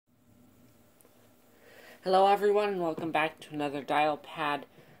Hello everyone and welcome back to another dial pad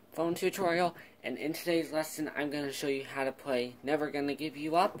phone tutorial, and in today's lesson I'm going to show you how to play Never Gonna Give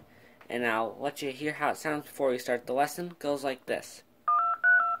You Up, and I'll let you hear how it sounds before we start the lesson. It goes like this.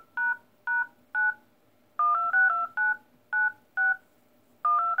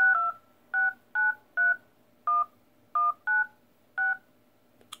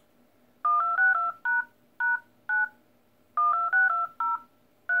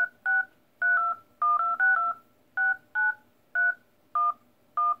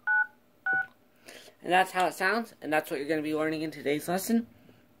 And that's how it sounds, and that's what you're going to be learning in today's lesson.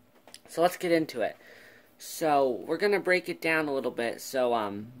 So let's get into it. So we're going to break it down a little bit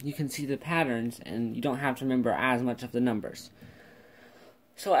so you can see the patterns and you don't have to remember as much of the numbers.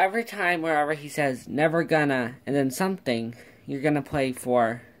 So every time wherever he says never gonna and then something, you're going to play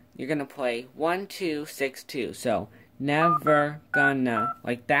 1 2 6 2. So never gonna,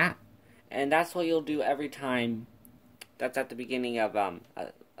 like that. And that's what you'll do every time that's at the beginning of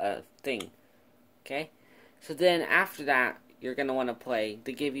a thing. Okay, so then after that, you're going to want to play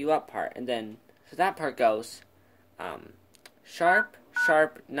the give you up part. And then, so that part goes sharp,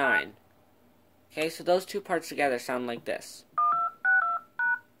 sharp, 9. Okay, so those two parts together sound like this.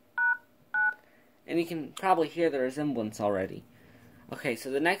 And you can probably hear the resemblance already. Okay,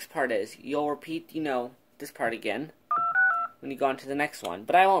 so the next part is, you'll repeat, this part again when you go on to the next one.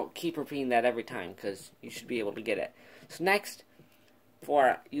 But I won't keep repeating that every time because you should be able to get it. So next,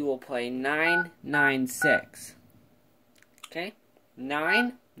 you will play 9 9 6. Okay?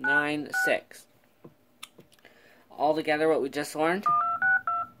 9 9 6. All together what we just learned.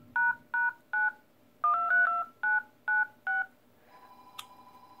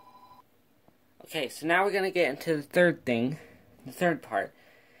 Okay, so now we're going to get into the third thing, the third part.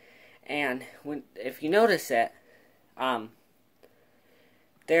 And if you notice it,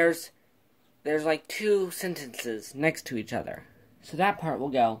 there's like two sentences next to each other. So that part will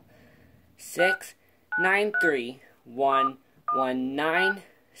go 6 9 3 1 1 9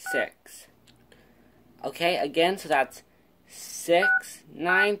 6. Okay, again, so that's 6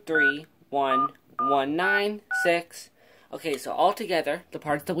 9 3 1 1 9 6. Okay, so all together, the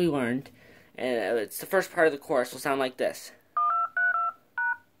parts that we learned, and it's the first part of the chorus, will sound like this.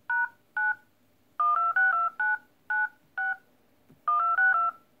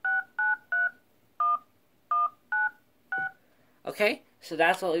 Okay, so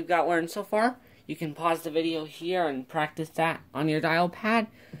that's what we've got learned so far. You can pause the video here and practice that on your dial pad.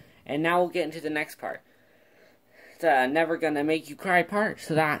 And now we'll get into the next part. The Never Gonna Make You Cry part.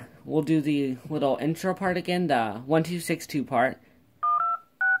 So that we'll do the little intro part again, the 1 2 6 2 part.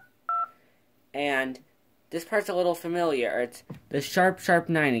 And this part's a little familiar. It's the sharp, sharp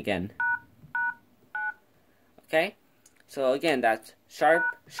 9 again. Okay? So again, that's sharp,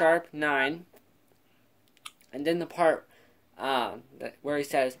 sharp 9. And then the part where he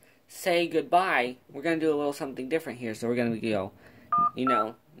says, say goodbye, we're going to do a little something different here. So we're going to go,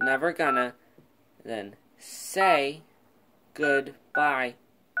 never gonna, then say goodbye.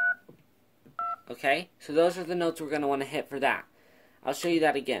 Okay? So those are the notes we're going to want to hit for that. I'll show you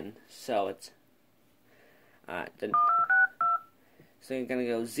that again. So it's, so you're going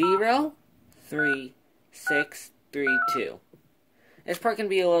to go 0, 3, 6, 3, 2. This part can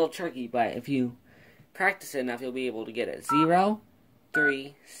be a little tricky, but if you practice it enough, you'll be able to get it. 0,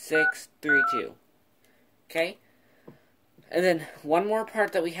 3, 6, 3, 2. Okay? And then one more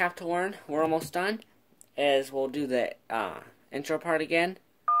part that we have to learn, we're almost done, is we'll do the intro part again.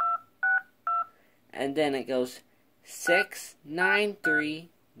 And then it goes 6, 9, 3,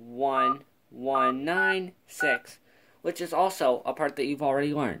 1, 1, 9, 6. Which is also a part that you've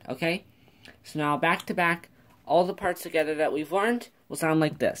already learned. Okay? So now back to back, all the parts together that we've learned will sound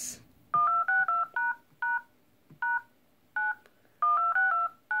like this.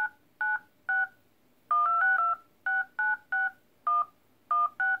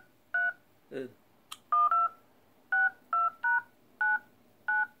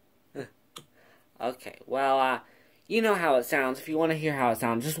 Okay, well, you know how it sounds. If you want to hear how it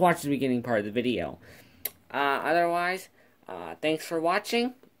sounds, just watch the beginning part of the video. Otherwise, thanks for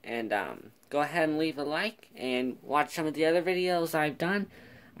watching, and go ahead and leave a like, and watch some of the other videos I've done.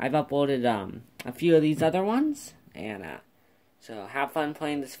 I've uploaded a few of these other ones, and so have fun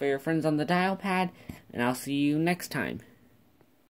playing this for your friends on the dial pad, and I'll see you next time.